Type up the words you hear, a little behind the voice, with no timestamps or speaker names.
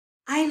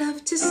I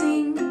love to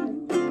sing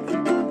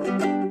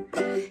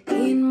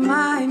in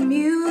my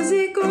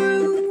music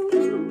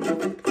room.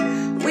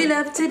 We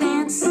love to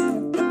dance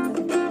and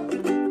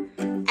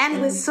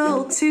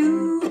whistle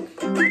too.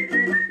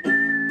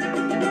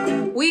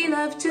 We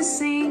love to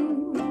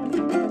sing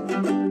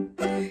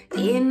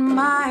in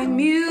my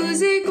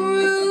music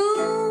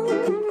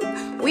room.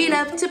 We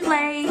love to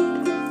play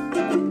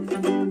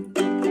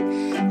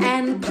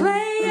and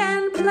play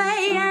and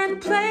play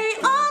and play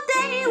all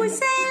day. We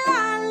say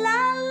la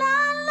la la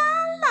la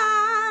la.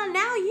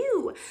 Now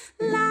you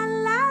la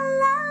la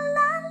la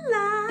la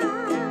la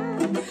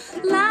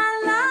la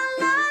la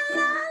la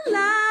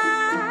la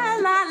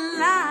la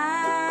la.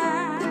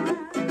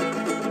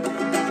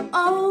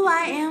 Oh,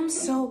 I am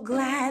so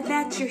glad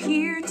that you're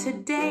here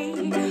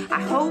today.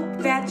 I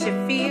hope that you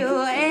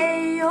feel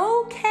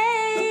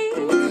a-okay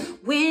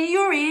when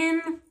you're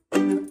in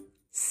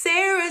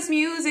Sarah's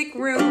music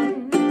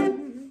room.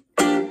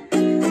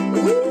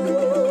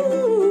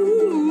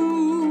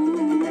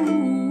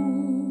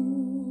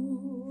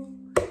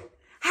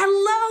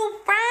 Hello,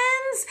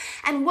 friends,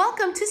 and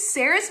welcome to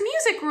Sarah's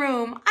music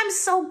room. I'm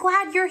so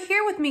glad you're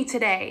here with me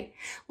today.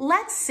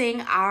 Let's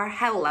sing our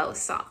hello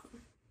song.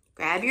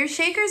 Grab your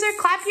shakers or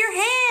clap your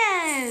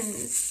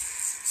hands.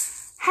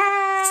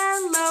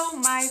 Hello,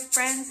 my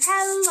friends.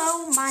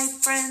 Hello, my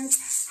friends.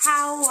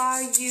 How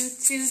are you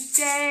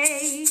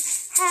today?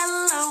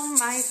 Hello,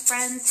 my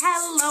friends.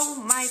 Hello,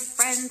 my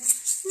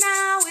friends.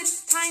 Now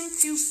it's time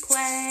to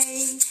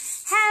play.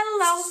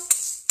 Hello,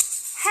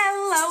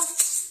 hello,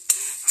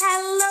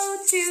 hello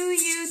to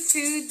you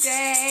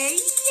today.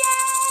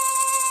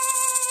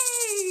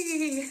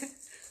 Yay!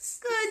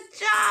 Good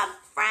job,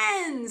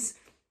 friends.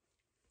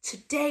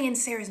 Today in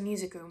Sarah's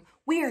music room,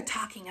 we are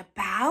talking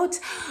about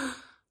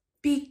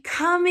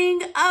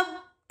becoming a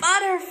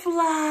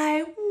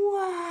butterfly.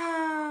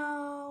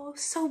 Wow,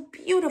 so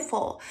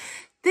beautiful.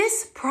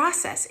 This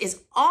process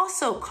is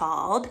also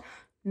called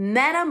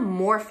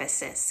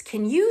metamorphosis.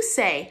 Can you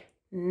say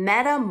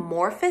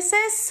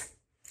metamorphosis?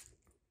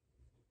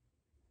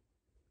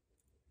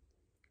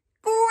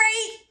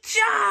 Great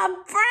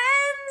job,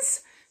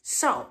 friends!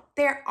 So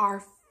there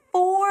are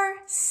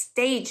 4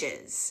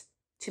 stages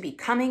to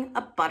becoming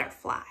a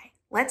butterfly.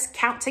 Let's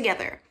count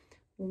together.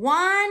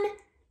 1,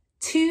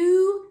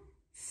 2,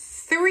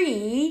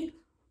 3,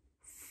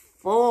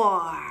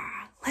 4.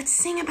 Let's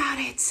sing about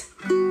it.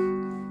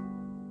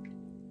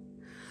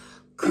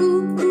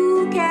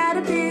 Cuckoo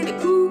caterpillar,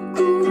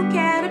 cuckoo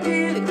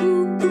caterpillar,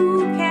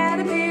 cuckoo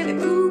caterpillar,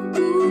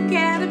 cuckoo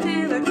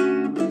caterpillar.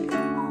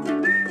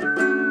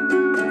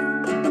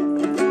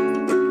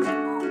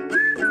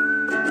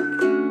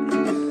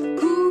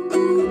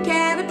 Cuckoo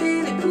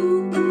caterpillar,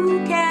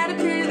 cuckoo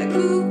caterpillar,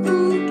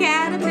 cuckoo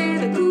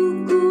caterpillar,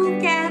 cuckoo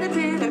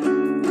caterpillar.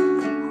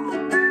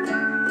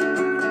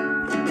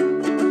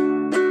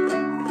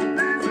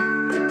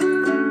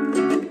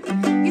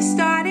 You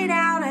started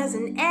out as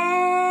an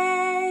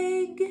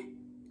egg.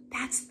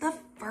 That's the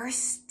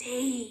first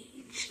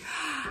stage.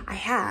 I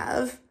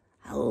have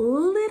a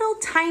little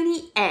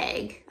tiny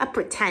egg, a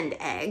pretend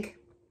egg.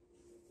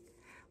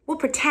 We'll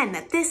pretend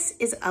that this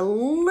is a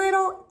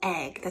little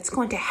egg that's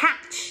going to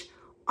hatch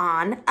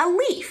on a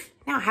leaf.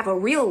 Now I have a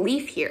real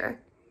leaf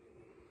here.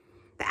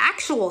 The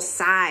actual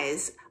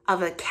size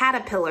of a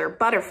caterpillar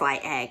butterfly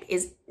egg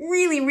is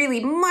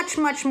really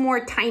much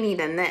more tiny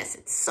than this.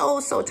 It's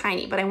so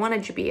tiny, but I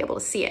wanted you to be able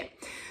to see it.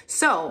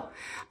 So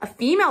a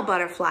female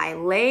butterfly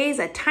lays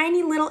a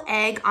tiny little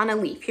egg on a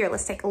leaf. Here,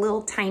 let's take a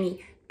little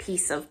tiny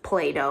piece of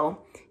Play-Doh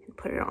and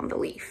put it on the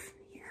leaf.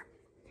 Here,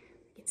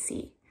 you can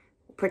see.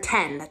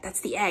 Pretend that that's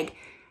the egg.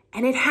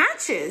 And it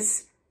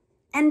hatches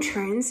and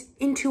turns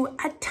into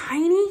a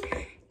tiny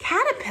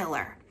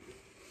caterpillar.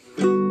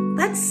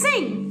 Let's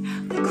sing.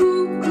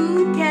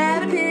 Cuckoo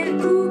caterpillar,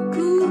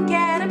 cuckoo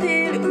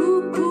caterpillar,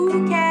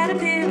 cuckoo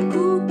caterpillar,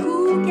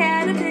 cuckoo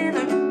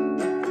caterpillar.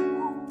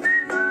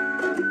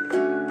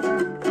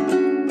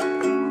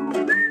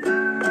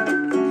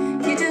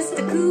 You're just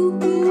a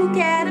cuckoo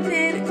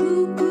caterpillar,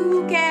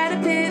 cuckoo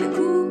caterpillar,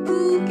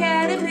 cuckoo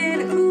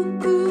caterpillar,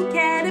 cuckoo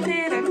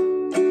caterpillar.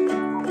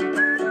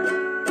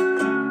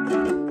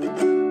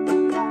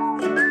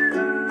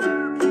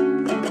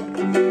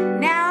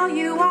 Now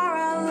you are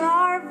a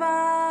larva.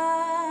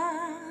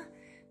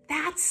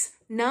 That's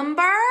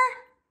number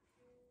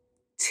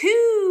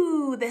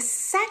 2, the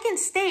second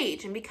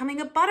stage in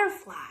becoming a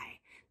butterfly,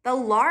 the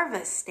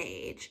larva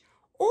stage.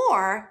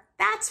 Or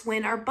that's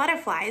when our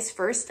butterfly is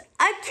first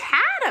a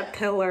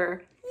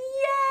caterpillar.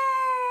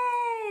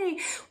 Yay!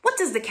 What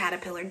does the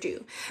caterpillar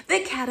do?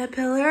 The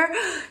caterpillar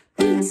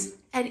eats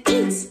and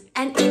eats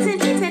and eats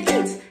and eats and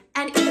eats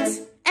and eats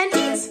and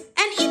eats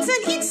and eats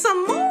and eats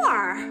some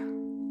more.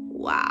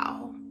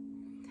 Wow.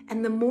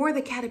 And the more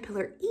the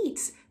caterpillar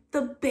eats,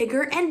 the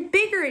bigger and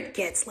bigger it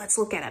gets. Let's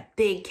look at a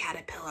big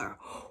caterpillar.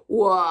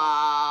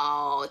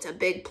 Whoa, it's a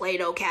big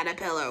Play-Doh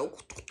caterpillar.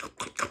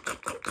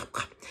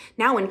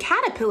 Now when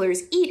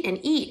caterpillars eat and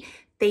eat,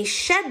 they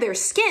shed their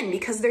skin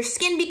because their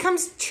skin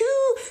becomes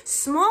too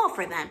small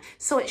for them.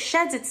 So it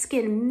sheds its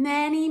skin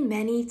many,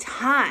 many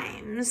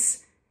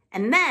times.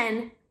 And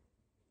then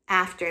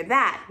after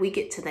that, we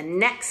get to the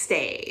next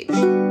stage.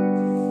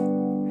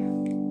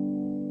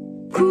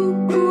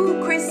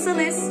 Cuckoo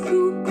chrysalis,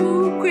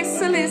 cuckoo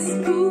chrysalis,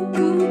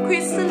 cuckoo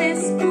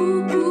chrysalis,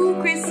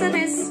 cuckoo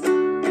chrysalis.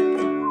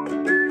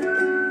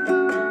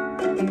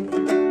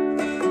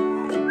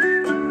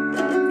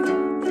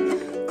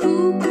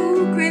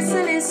 Cuckoo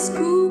chrysalis,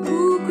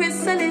 cuckoo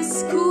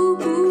chrysalis,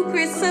 cuckoo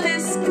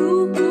chrysalis,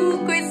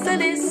 cuckoo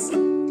chrysalis.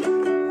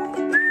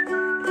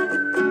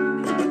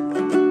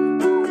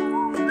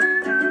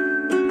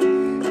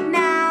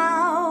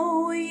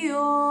 Now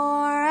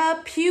you're a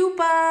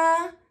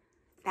pupa.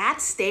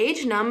 That's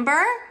stage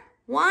number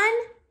 1,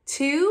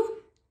 2,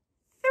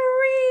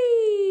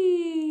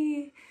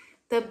 3.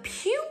 The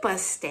pupa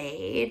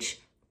stage.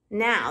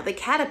 Now the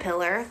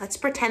caterpillar, let's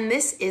pretend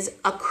this is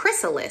a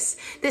chrysalis.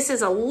 This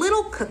is a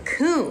little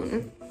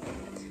cocoon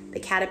the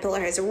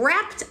caterpillar has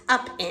wrapped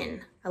up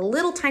in, a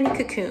little tiny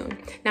cocoon.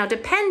 Now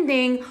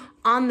depending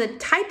on the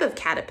type of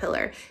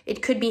caterpillar,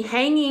 it could be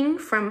hanging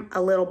from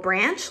a little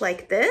branch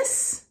like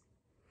this,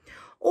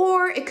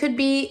 or it could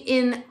be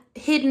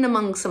hidden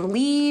among some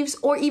leaves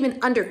or even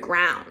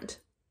underground.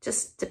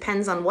 Just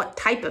depends on what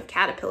type of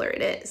caterpillar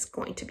it is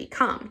going to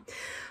become.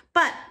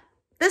 But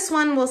this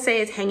one we'll say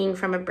is hanging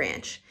from a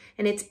branch,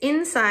 and it's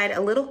inside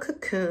a little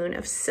cocoon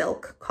of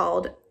silk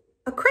called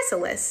a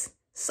chrysalis.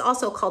 It's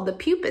also called the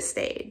pupa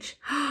stage.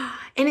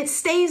 And it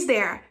stays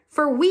there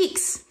for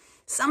weeks,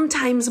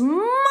 sometimes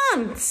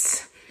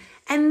months.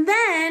 And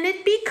then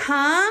it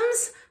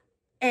becomes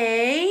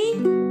a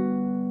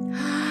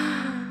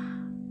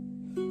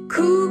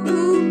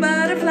cuckoo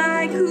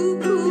butterfly,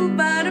 cuckoo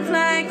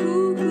butterfly,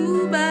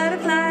 cuckoo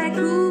butterfly,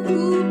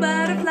 cuckoo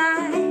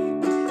butterfly.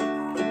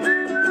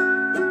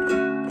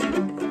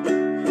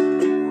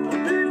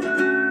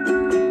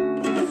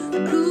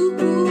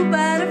 Cuckoo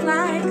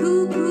butterfly,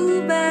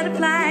 cuckoo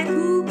butterfly,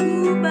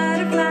 cuckoo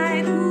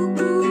butterfly,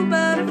 cuckoo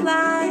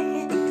butterfly.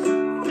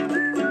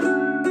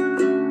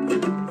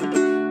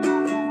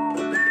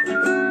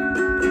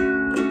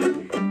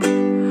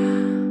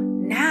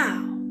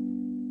 Now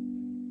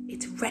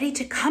it's ready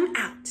to come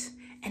out,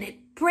 and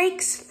it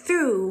breaks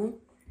through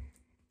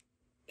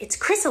its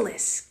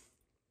chrysalis.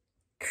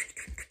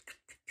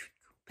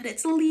 But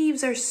its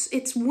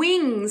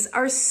wings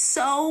are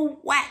so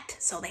wet,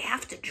 so they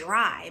have to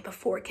dry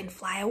before it can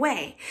fly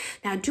away.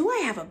 Now, do I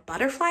have a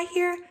butterfly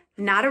here?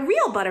 Not a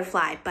real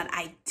butterfly, but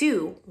I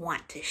do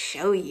want to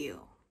show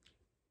you.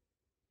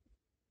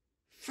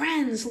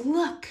 Friends,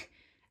 look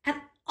at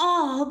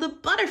all the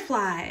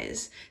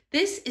butterflies.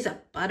 This is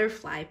a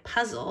butterfly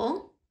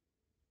puzzle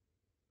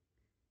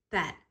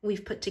that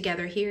we've put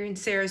together here in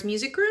Sarah's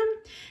music room,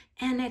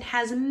 and it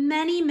has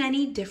many,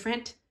 many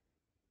different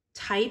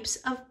types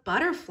of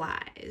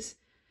butterflies.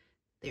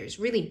 There's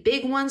really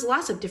big ones,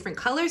 lots of different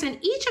colors, and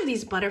each of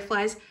these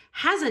butterflies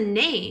has a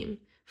name.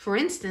 For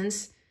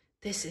instance,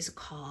 this is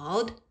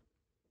called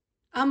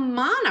a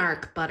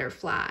monarch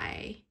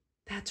butterfly.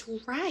 That's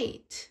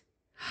right.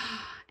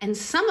 And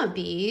some of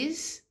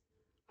these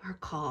are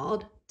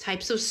called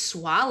types of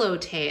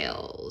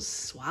swallowtail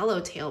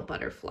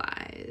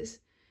butterflies.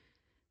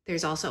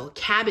 There's also a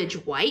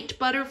cabbage white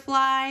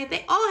butterfly.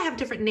 They all have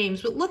different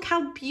names, but look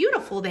how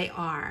beautiful they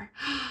are.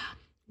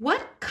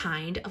 What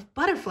kind of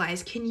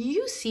butterflies can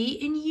you see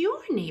in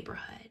your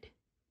neighborhood?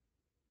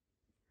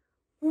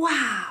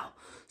 Wow.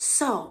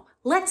 So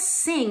let's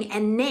sing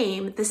and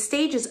name the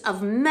stages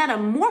of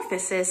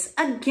metamorphosis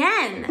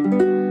again.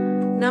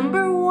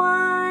 Number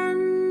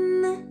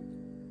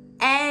 1,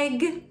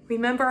 egg.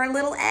 Remember our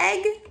little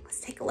egg? Let's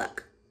take a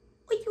look.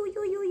 Oy, oy,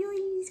 oy, oy,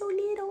 oy, so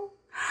little.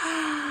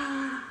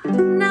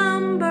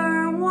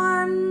 Number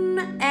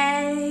 1,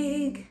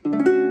 egg.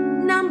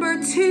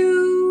 Number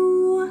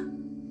 2,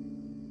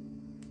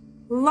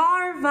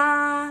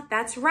 larva.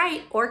 That's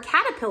right, or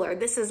caterpillar.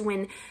 This is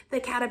when the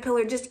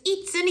caterpillar just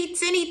eats and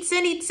eats and eats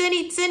and eats and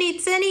eats and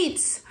eats and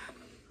eats.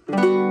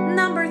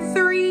 Number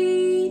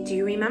 3, do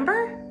you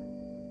remember?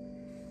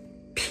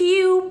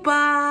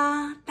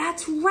 Pupa.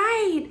 That's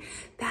right.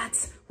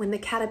 That's when the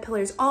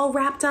caterpillar is all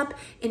wrapped up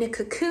in a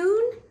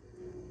cocoon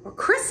or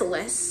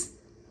chrysalis,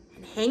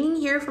 hanging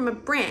here from a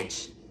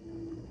branch,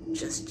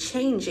 just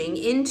changing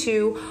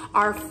into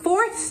our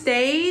 4th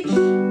stage.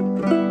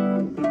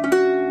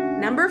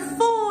 Number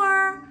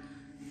 4,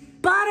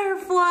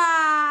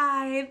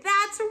 butterfly.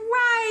 That's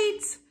right.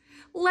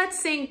 Let's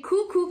sing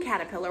Cuckoo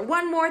Caterpillar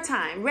one more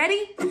time.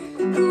 Ready?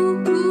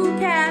 Cuckoo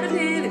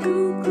caterpillar,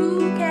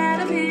 cuckoo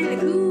caterpillar,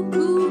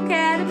 cuckoo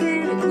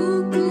caterpillar,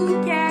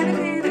 cuckoo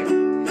caterpillar.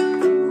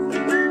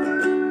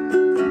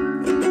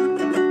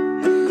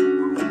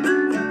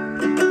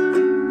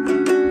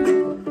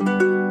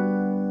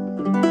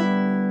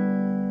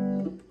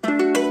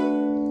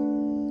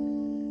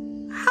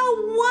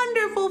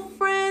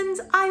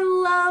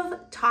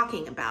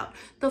 Talking about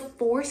the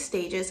 4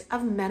 stages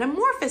of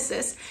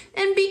metamorphosis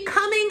and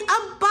becoming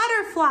a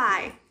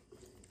butterfly.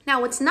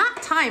 Now, it's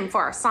not time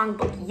for our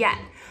songbook yet,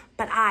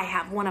 but I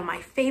have one of my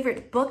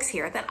favorite books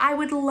here that I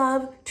would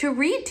love to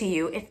read to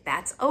you if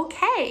that's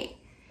okay.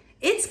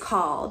 It's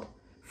called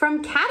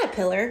From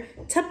Caterpillar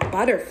to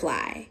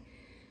Butterfly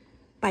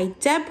by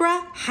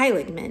Deborah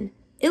Heiligman,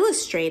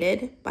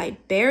 illustrated by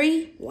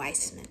Barry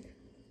Weissman.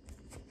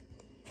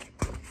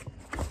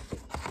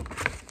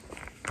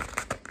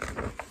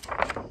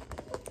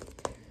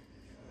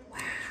 Wow.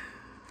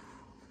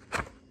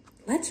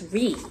 Let's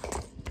read.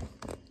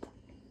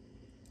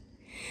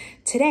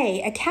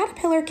 Today, a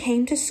caterpillar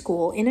came to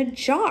school in a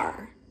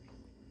jar.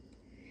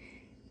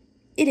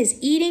 It is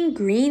eating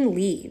green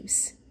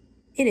leaves.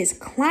 It is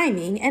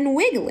climbing and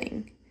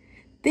wiggling.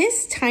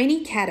 This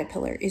tiny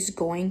caterpillar is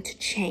going to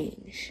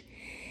change.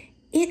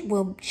 It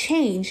will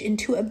change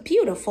into a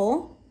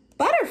beautiful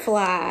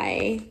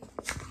butterfly.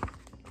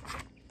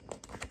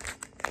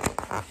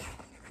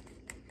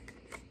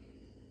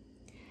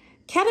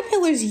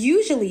 Caterpillars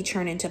usually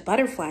turn into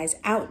butterflies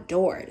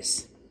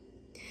outdoors.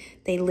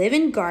 They live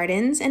in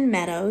gardens and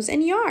meadows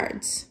and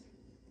yards.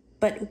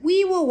 But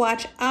we will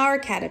watch our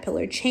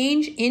caterpillar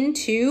change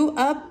into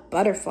a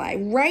butterfly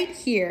right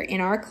here in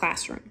our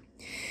classroom.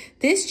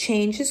 This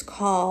change is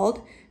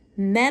called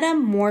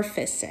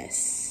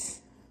metamorphosis.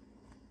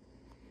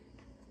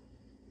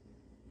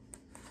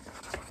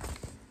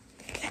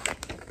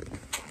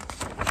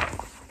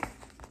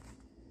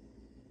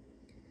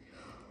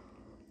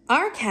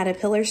 Our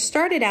caterpillar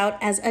started out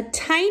as a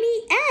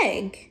tiny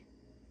egg.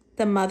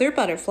 The mother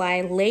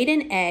butterfly laid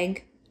an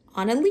egg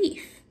on a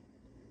leaf.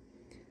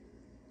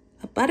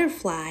 A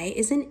butterfly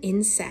is an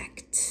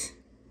insect.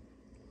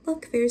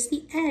 Look, there's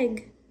the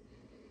egg.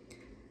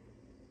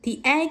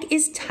 The egg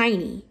is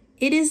tiny.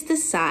 It is the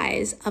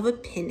size of a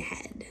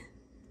pinhead.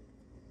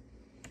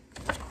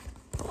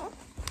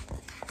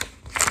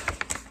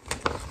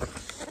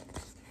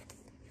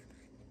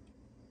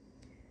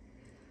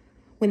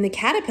 When the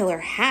caterpillar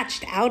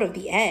hatched out of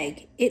the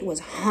egg, it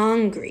was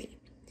hungry.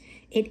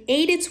 It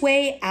ate its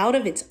way out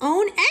of its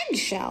own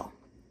eggshell.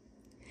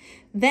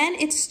 Then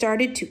it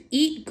started to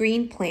eat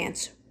green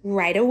plants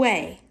right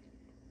away.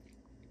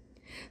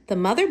 The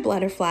mother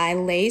butterfly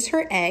lays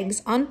her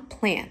eggs on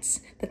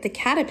plants that the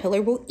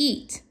caterpillar will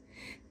eat.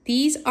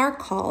 These are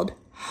called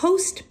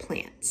host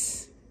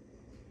plants.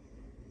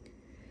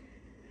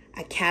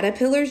 A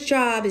caterpillar's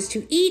job is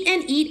to eat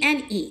and eat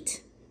and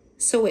eat,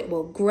 so it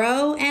will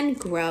grow and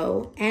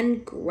grow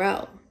and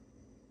grow.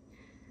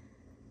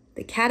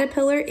 The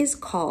caterpillar is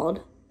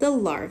called the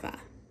larva.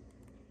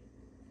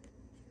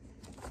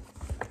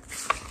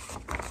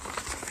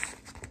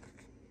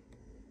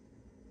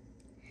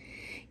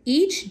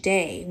 Each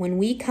day when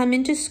we come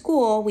into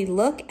school, we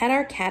look at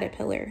our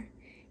caterpillar.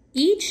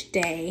 Each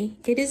day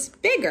it is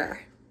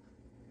bigger.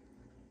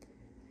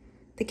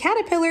 The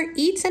caterpillar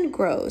eats and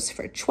grows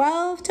for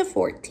 12 to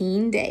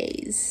 14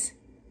 days.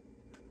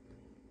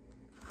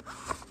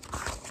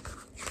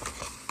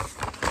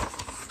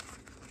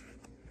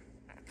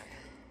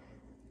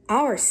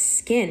 Our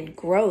skin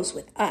grows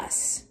with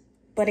us,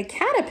 but a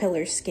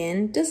caterpillar's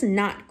skin does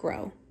not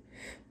grow.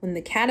 When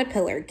the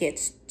caterpillar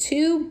gets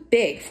too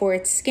big for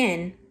its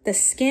skin, the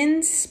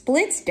skin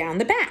splits down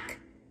the back.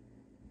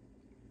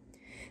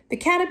 The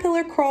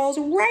caterpillar crawls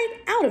right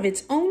out of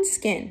its own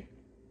skin.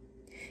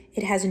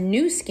 It has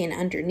new skin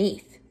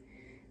underneath.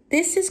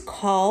 This is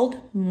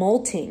called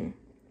molting.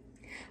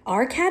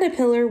 Our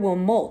caterpillar will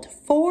molt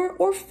 4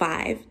 or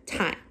 5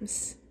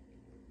 times.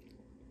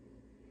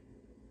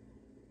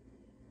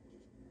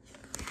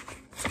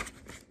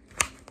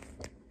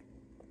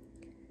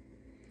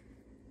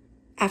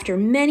 After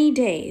many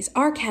days,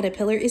 our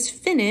caterpillar is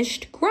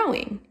finished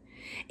growing.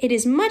 It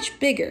is much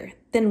bigger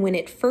than when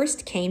it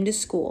first came to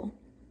school.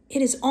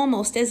 It is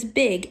almost as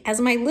big as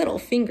my little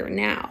finger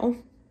now.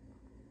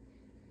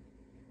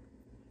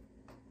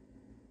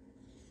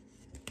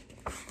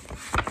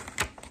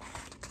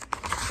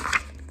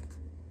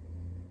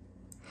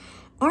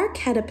 Our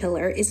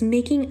caterpillar is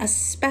making a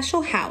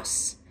special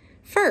house.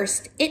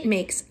 First, it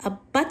makes a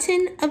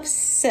button of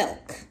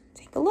silk.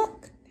 Take a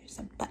look. There's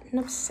a button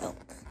of silk.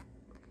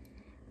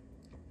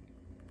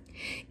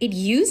 It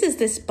uses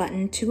this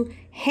button to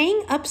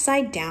hang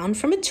upside down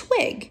from a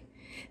twig.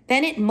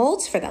 Then it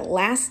molts for the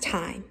last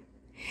time.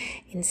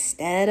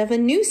 Instead of a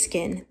new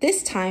skin,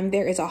 this time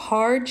there is a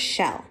hard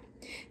shell.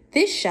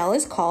 This shell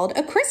is called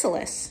a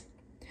chrysalis.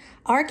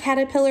 Our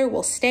caterpillar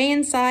will stay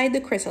inside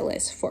the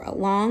chrysalis for a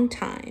long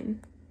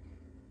time.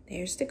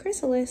 There's the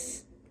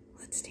chrysalis.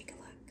 Let's take a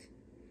look.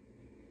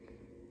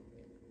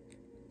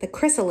 The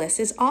chrysalis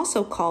is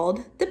also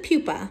called the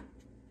pupa.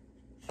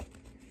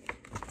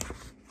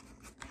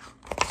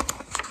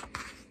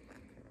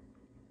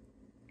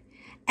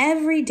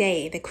 Every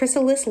day, the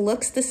chrysalis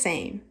looks the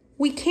same.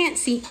 We can't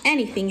see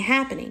anything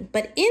happening,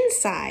 but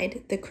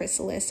inside the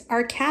chrysalis,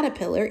 our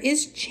caterpillar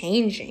is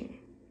changing.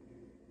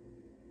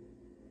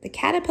 The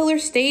caterpillar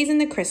stays in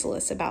the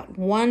chrysalis about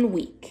 1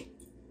 week.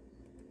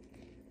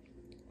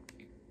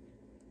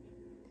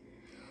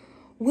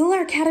 Will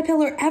our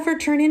caterpillar ever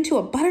turn into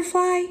a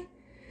butterfly?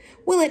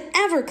 Will it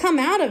ever come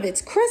out of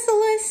its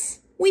chrysalis?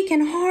 We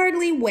can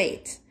hardly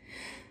wait.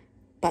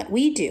 But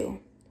we do.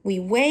 We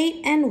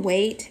wait and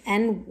wait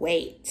and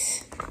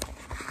wait.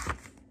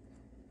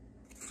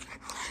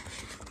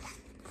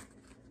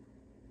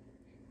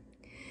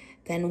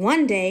 Then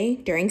one day,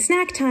 during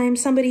snack time,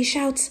 somebody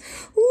shouts,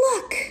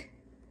 "Look!"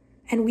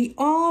 And we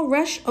all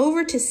rush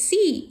over to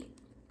see.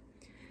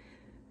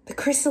 The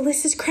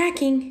chrysalis is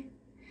cracking.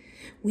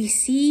 We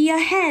see a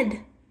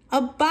head,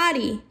 a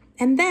body,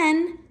 and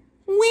then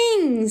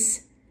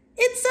wings.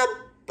 It's a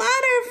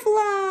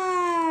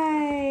butterfly.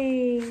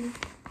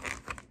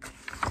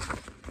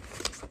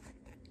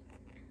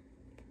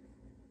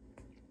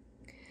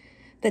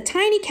 The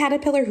tiny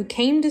caterpillar who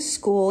came to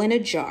school in a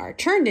jar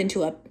turned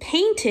into a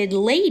painted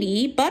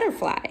lady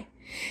butterfly,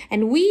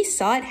 and we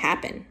saw it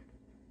happen.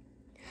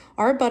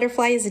 Our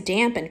butterfly is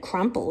damp and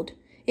crumpled.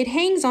 It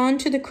hangs on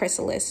to the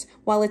chrysalis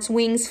while its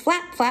wings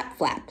flap, flap,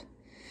 flap.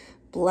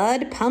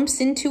 Blood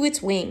pumps into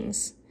its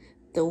wings.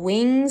 The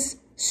wings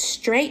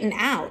straighten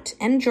out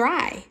and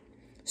dry.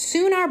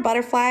 Soon our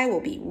butterfly will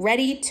be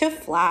ready to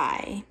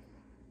fly.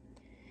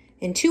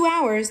 In 2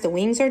 hours, the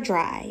wings are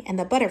dry and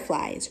the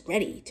butterfly is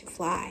ready to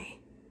fly.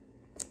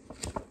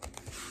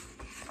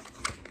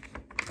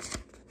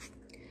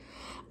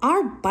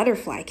 Our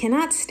butterfly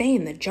cannot stay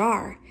in the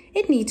jar.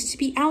 It needs to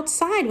be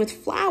outside with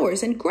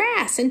flowers and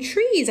grass and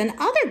trees and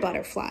other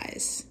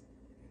butterflies.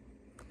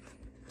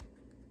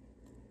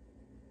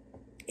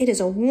 It is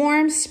a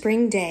warm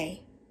spring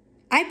day.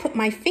 I put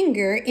my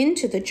finger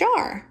into the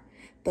jar.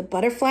 The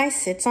butterfly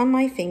sits on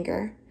my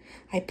finger.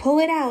 I pull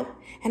it out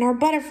and our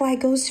butterfly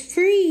goes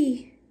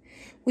free.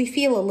 We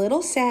feel a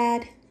little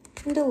sad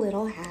and a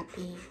little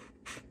happy.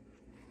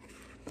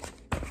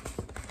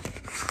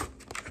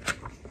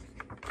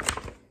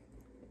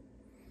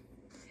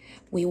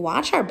 We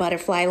watch our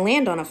butterfly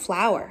land on a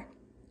flower.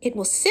 It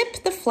will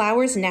sip the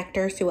flower's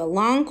nectar through a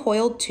long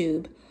coiled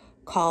tube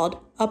called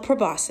a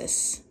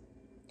proboscis.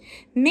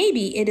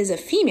 Maybe it is a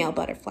female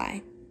butterfly.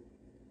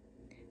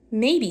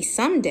 Maybe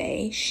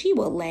someday she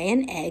will lay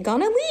an egg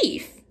on a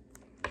leaf.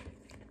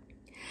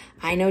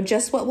 I know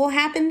just what will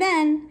happen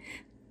then.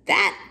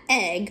 That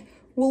egg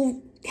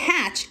will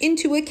hatch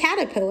into a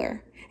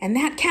caterpillar, and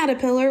that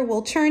caterpillar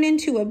will turn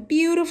into a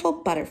beautiful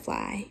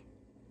butterfly.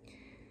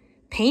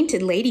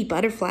 Painted lady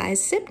butterflies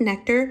sip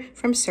nectar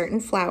from certain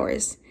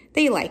flowers.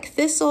 They like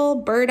thistle,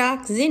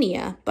 burdock,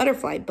 zinnia,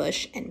 butterfly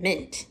bush, and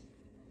mint.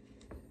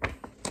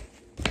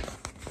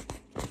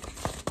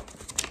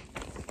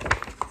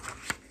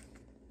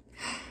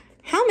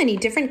 How many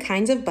different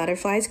kinds of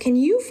butterflies can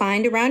you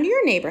find around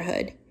your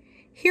neighborhood?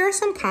 Here are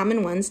some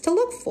common ones to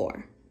look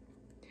for.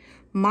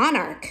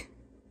 Monarch,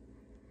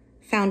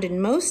 found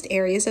in most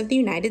areas of the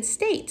United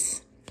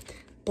States.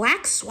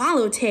 Black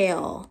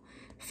swallowtail,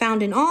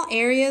 found in all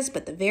areas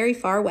but the very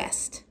far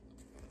west.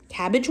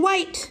 Cabbage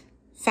white,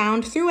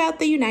 found throughout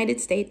the United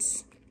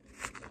States.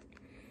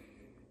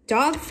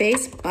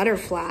 Dog-faced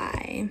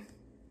butterfly,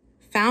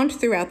 found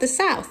throughout the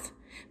South,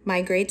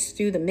 migrates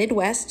through the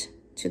Midwest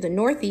to the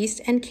Northeast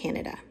and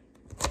Canada.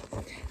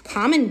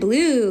 Common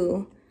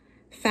blue,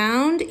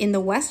 found in the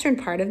western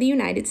part of the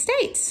United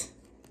States.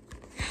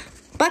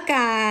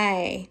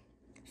 Buckeye,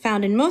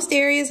 found in most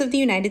areas of the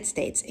United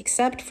States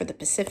except for the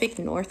Pacific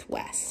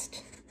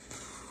Northwest.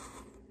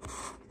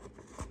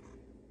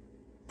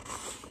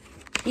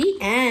 The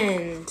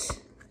end.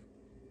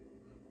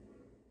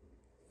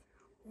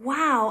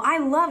 Wow, I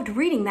loved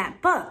reading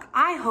that book.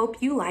 I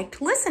hope you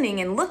liked listening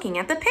and looking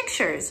at the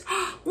pictures.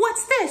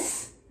 What's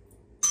this?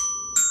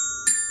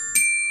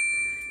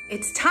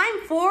 It's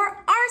time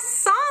for our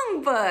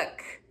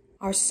songbook.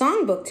 Our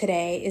songbook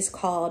today is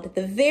called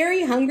The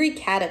Very Hungry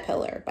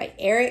Caterpillar by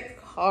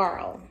Eric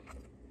Carle.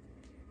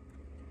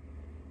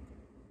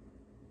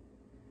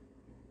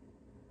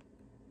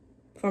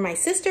 For my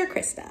sister,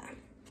 Krista.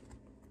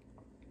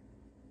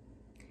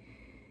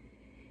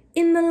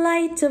 In the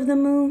light of the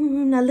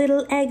moon, a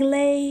little egg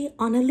lay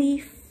on a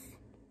leaf.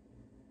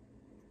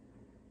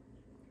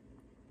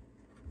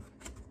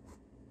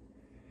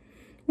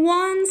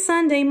 One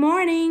Sunday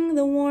morning,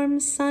 the warm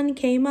sun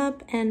came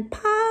up and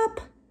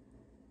pop!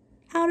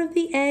 Out of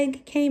the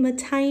egg came a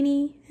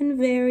tiny and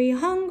very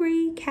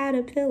hungry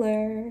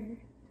caterpillar.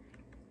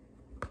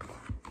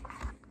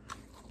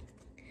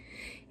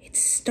 It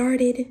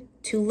started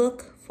to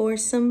look for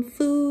some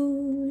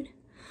food.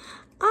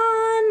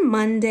 On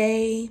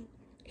Monday,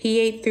 he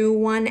ate through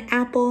one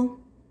apple,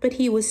 but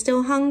he was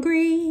still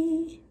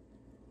hungry.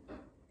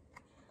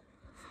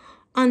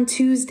 On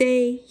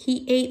Tuesday,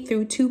 he ate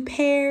through 2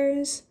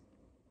 pears,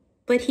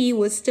 but he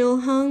was still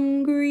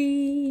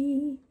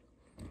hungry.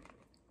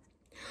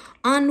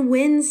 On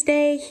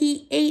Wednesday,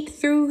 he ate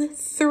through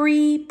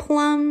 3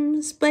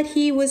 plums, but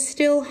he was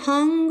still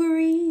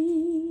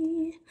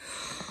hungry.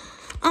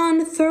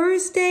 On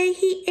Thursday,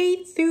 he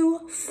ate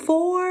through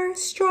 4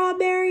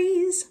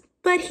 strawberries,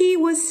 but he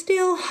was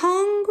still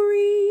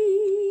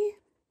hungry.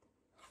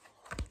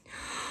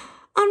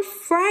 On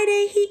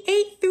Friday, he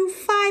ate through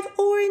 5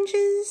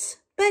 oranges,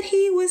 but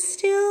he was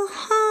still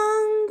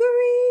hungry.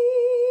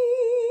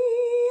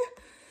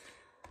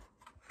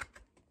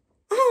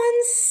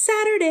 On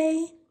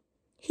Saturday,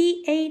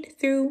 he ate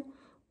through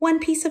 1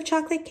 piece of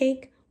chocolate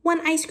cake,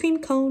 1 ice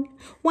cream cone,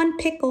 1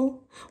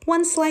 pickle,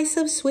 1 slice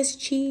of Swiss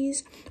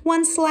cheese,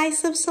 1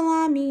 slice of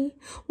salami,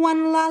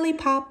 1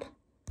 lollipop,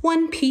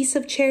 1 piece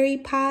of cherry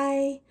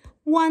pie,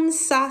 1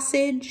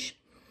 sausage,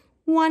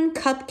 1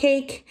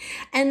 cupcake,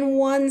 and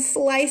 1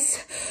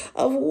 slice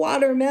of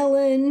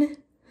watermelon.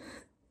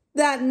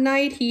 That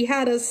night he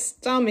had a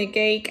stomach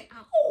ache.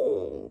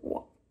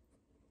 Ow.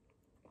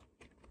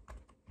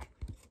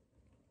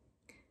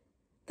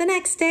 The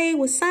next day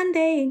was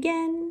Sunday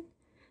again.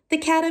 The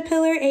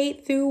caterpillar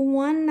ate through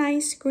 1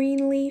 nice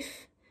green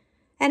leaf,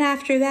 and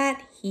after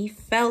that he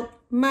felt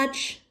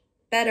much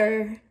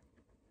better.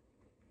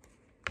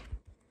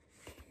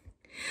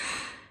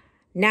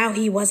 Now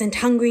he wasn't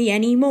hungry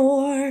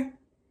anymore,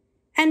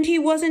 and he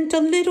wasn't a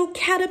little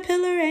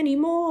caterpillar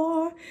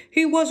anymore.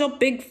 He was a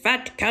big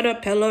fat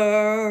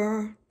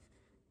caterpillar.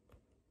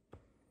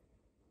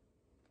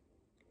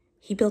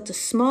 He built a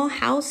small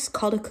house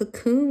called a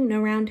cocoon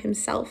around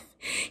himself.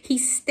 He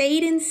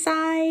stayed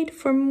inside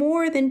for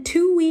more than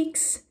 2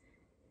 weeks.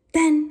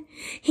 Then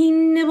he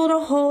nibbled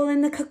a hole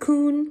in the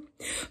cocoon,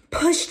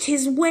 pushed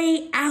his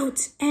way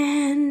out,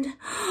 and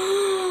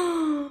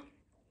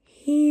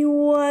he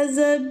was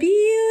a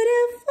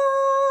beautiful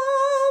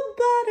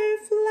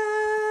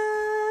butterfly.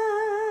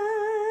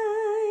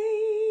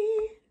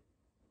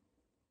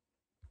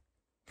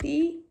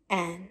 The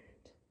end.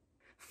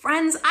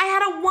 Friends, I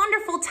had a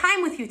wonderful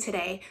time with you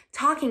today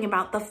talking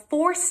about the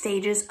 4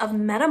 stages of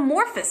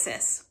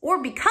metamorphosis, or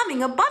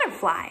becoming a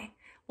butterfly.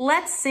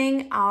 Let's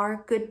sing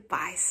our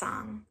goodbye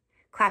song.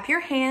 Clap your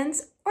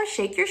hands or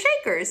shake your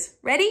shakers.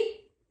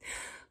 Ready?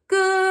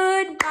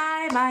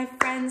 Goodbye, my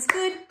friends.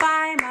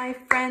 Goodbye, my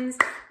friends.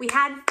 We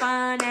had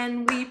fun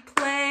and we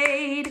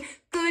played.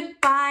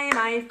 Goodbye,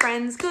 my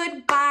friends.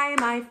 Goodbye,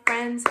 my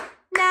friends.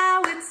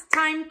 Now it's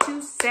time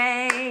to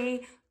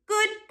say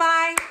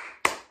goodbye.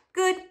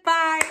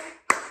 Goodbye,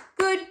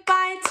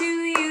 goodbye to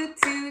you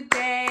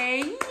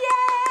today.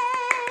 Yay!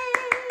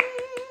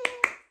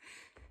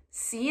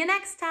 See you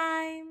next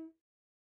time.